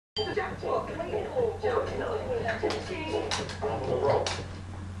Jackpot. 29. Wrong.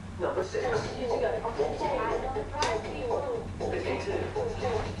 Number 6. 52.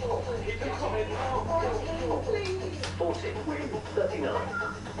 40. 39.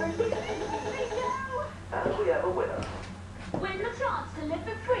 And we have a winner. Win the chance to live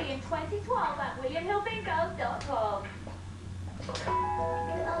for free in 2012 at WilliamHillBingo.com.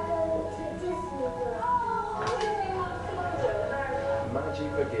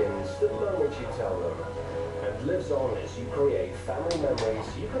 Magic begins the moment you tell them, and lives on as you create family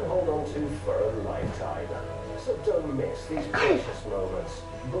memories you can hold on to for a lifetime. So don't miss these precious moments.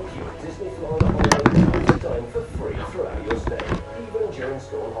 Book your Disney Florida holiday time to time for free throughout your stay, even during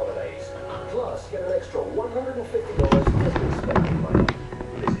school holidays. Plus, get an extra $150 Disney spending money.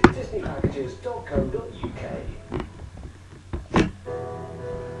 Visit disneypackages.co.uk.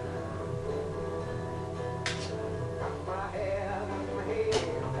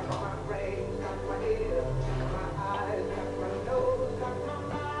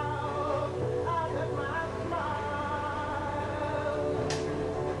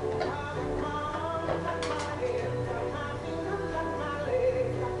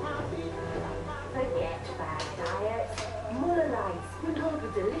 Sprinkled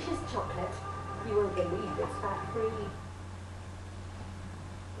with delicious chocolate. You won't believe it's fat-free.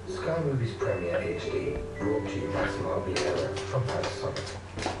 Sky Movies Premiere HD, brought to you by Smart Viewer from Panasonic.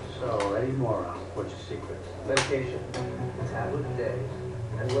 So, Eddie Mora, what's your secret? Medication, a tablet a day,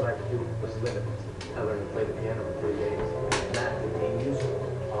 and what I could do was limited. I learned to play the piano for 3 days, and that became useful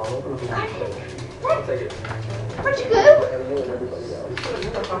all over the world. I'll take it. Where'd you go?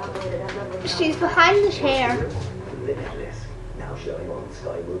 She's behind the chair. Limitless. Now showing on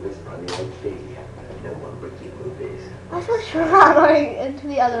Sky Movies Premiere HD. No one breaking movies. I thought she ran out into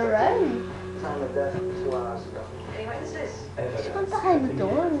the other room. Time of death, 2 hours ago. Anyway, what's this? She went behind the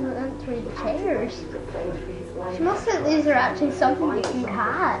door and went through the chairs. She must think these are actually something you can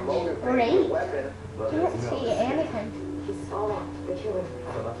catch or eat. You can't see anything. He saw the killer.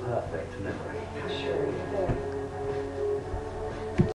 From a perfect memory. Sure,